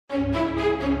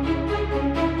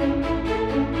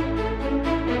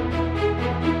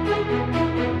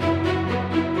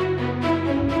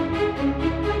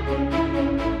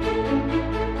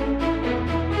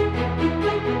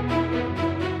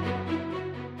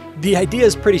The idea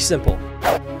is pretty simple.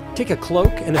 Take a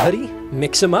cloak and a hoodie,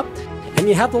 mix them up, and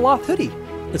you have the LOTH Hoodie.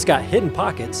 It's got hidden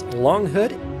pockets, a long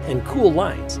hood, and cool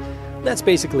lines. That's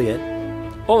basically it.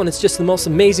 Oh, and it's just the most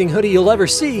amazing hoodie you'll ever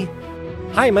see.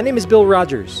 Hi, my name is Bill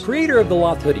Rogers, creator of the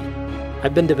LOTH Hoodie.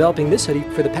 I've been developing this hoodie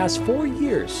for the past 4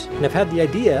 years, and I've had the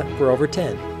idea for over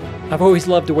 10. I've always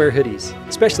loved to wear hoodies,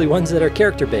 especially ones that are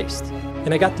character-based.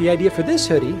 And I got the idea for this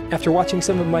hoodie after watching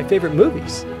some of my favorite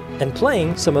movies and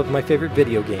playing some of my favorite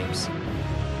video games.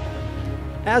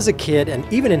 As a kid,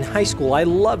 and even in high school, I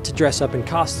loved to dress up in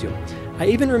costume. I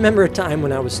even remember a time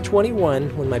when I was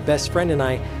 21 when my best friend and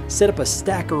I set up a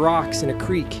stack of rocks in a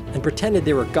creek and pretended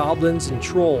they were goblins and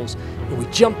trolls, and we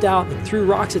jumped out and threw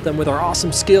rocks at them with our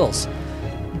awesome skills.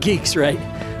 Geeks, right?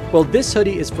 Well, this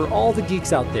hoodie is for all the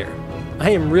geeks out there. I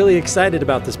am really excited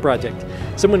about this project.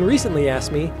 Someone recently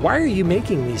asked me, "Why are you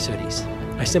making these hoodies?"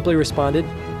 I simply responded,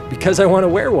 "Because I want to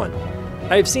wear one."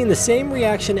 I have seen the same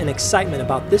reaction and excitement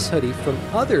about this hoodie from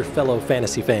other fellow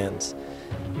fantasy fans.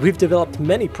 We've developed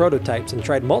many prototypes and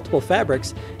tried multiple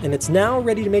fabrics, and it's now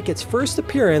ready to make its first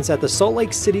appearance at the Salt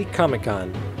Lake City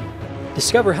Comic-Con.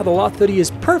 Discover how the LOTH Hoodie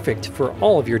is perfect for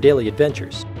all of your daily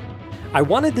adventures. I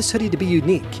wanted this hoodie to be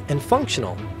unique and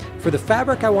functional. For the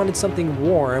fabric, I wanted something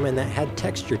warm and that had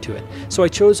texture to it, so I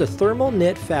chose a thermal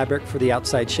knit fabric for the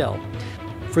outside shell.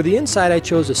 For the inside, I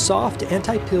chose a soft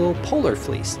anti-pill polar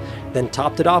fleece, then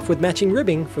topped it off with matching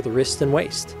ribbing for the wrist and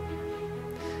waist.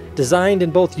 Designed in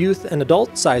both youth and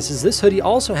adult sizes, this hoodie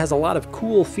also has a lot of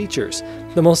cool features,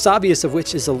 the most obvious of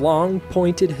which is a long,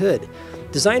 pointed hood,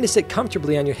 designed to sit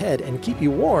comfortably on your head and keep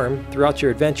you warm throughout your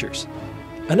adventures.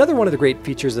 Another one of the great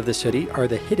features of this hoodie are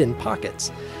the hidden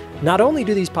pockets. Not only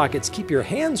do these pockets keep your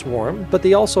hands warm, but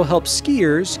they also help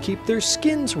skiers keep their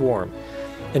skins warm.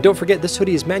 And don't forget, this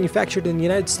hoodie is manufactured in the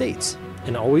United States,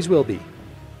 and always will be.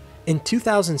 In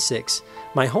 2006,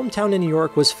 my hometown in New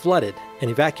York was flooded and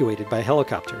evacuated by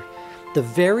helicopter. The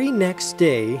very next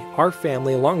day, our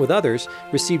family, along with others,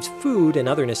 received food and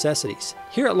other necessities.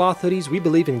 Here at LOTH Hoodies, we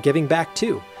believe in giving back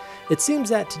too. It seems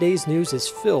that today's news is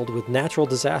filled with natural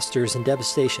disasters and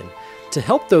devastation. To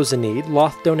help those in need,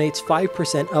 LOTH donates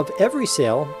 5% of every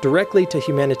sale directly to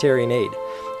humanitarian aid.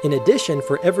 In addition,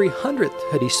 for every 100th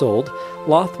hoodie sold,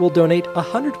 LOTH will donate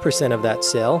 100% of that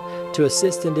sale to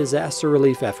assist in disaster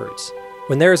relief efforts.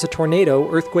 When there is a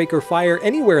tornado, earthquake, or fire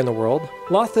anywhere in the world,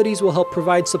 LOTH Hoodies will help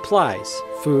provide supplies,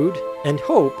 food, and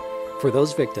hope for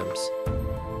those victims.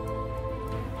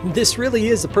 This really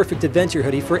is a perfect adventure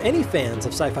hoodie for any fans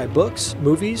of sci-fi books,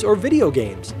 movies, or video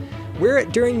games. Wear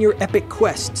it during your epic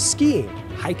quests, skiing,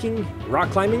 hiking,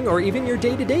 rock climbing, or even your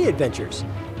day-to-day adventures.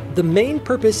 The main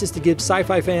purpose is to give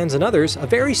sci-fi fans and others a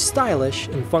very stylish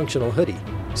and functional hoodie.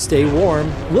 Stay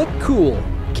warm, look cool,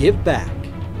 give back.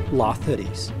 LOTH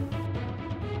Hoodies.